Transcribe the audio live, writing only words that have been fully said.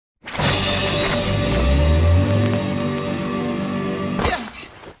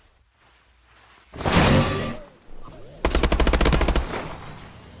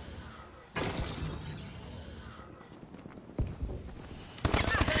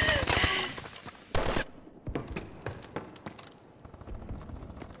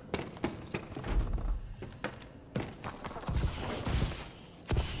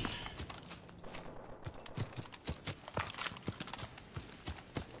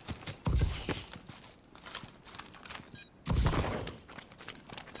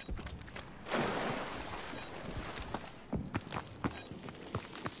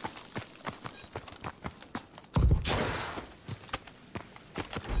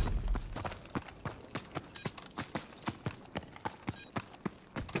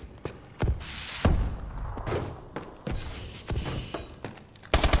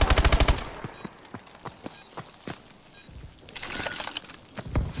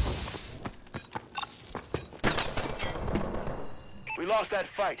lost that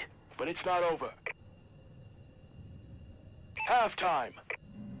fight, but it's not over. Halftime.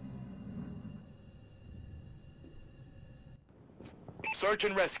 Search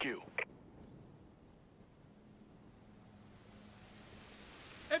and rescue.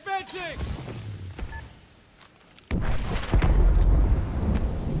 Advancing!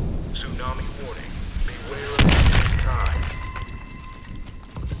 Tsunami warning. Beware of tide.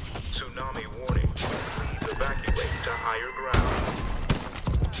 Tsunami warning. Please evacuate to higher ground.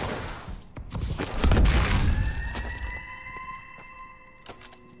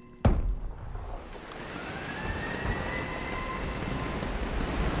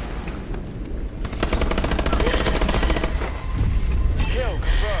 Kill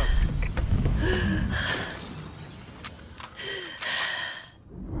confirmed.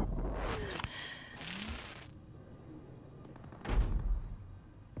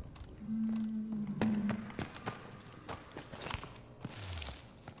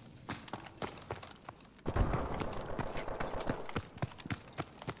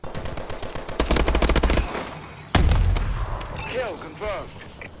 Kill confirmed.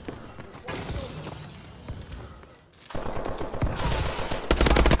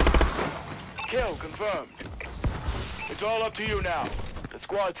 Kill confirmed. It's all up to you now. The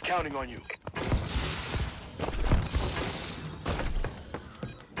squad's counting on you.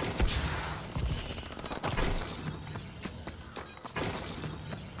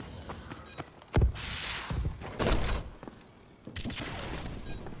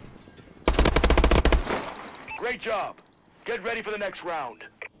 Great job. Get ready for the next round.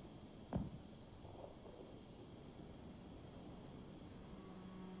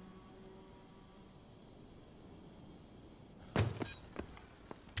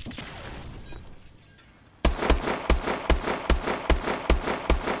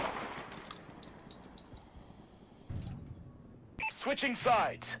 Switching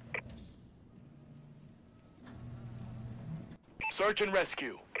sides. Search and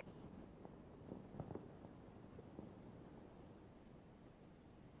rescue.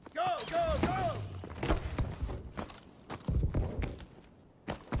 Go, go, go!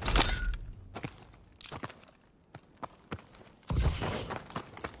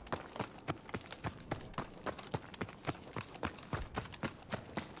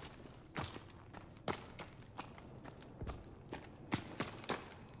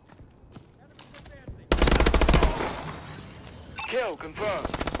 Kill confirmed.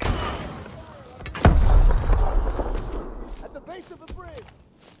 At the base of the bridge!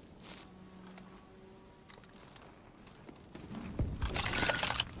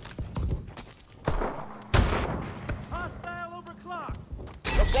 Hostile overclock!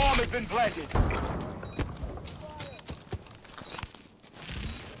 The bomb has been planted.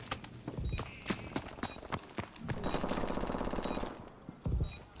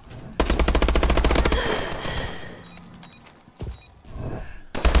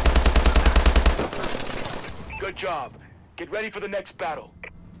 Good job. Get ready for the next battle.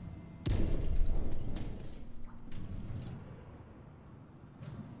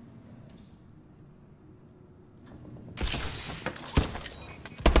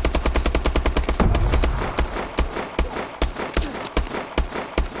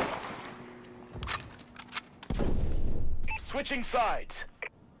 Switching sides.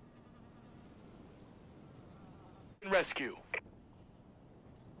 Rescue.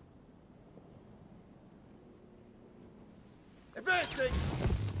 Advancing!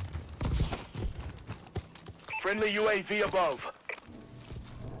 Friendly UAV above.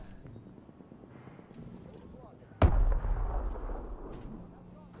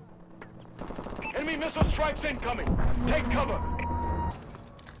 Enemy missile strikes incoming. Take cover.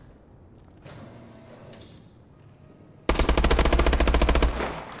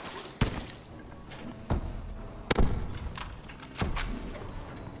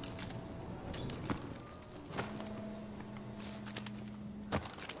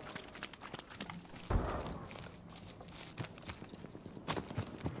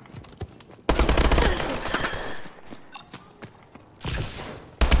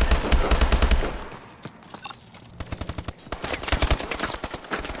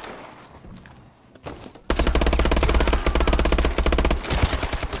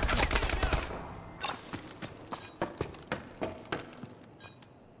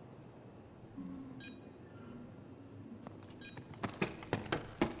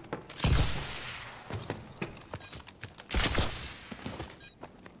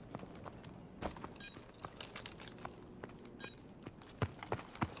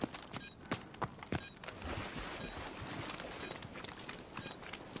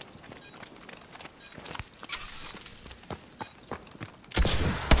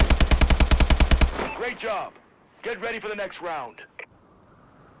 Great job. Get ready for the next round.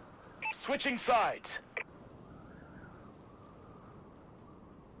 Switching sides.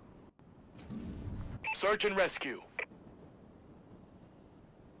 Search and rescue.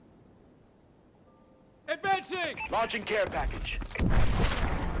 Advancing! Launching care package.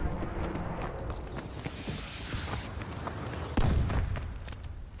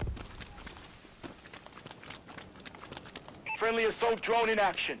 Friendly assault drone in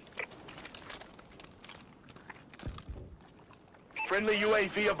action. Friendly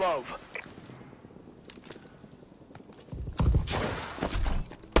UAV above.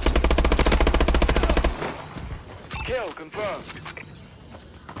 Kill confirmed.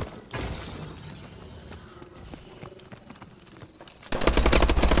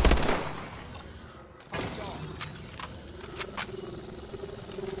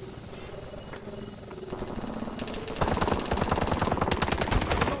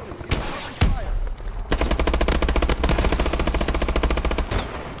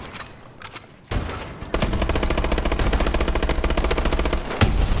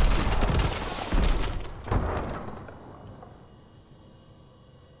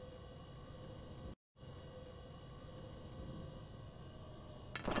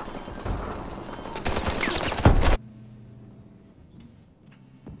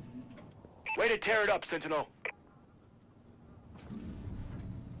 Way to tear it up, Sentinel.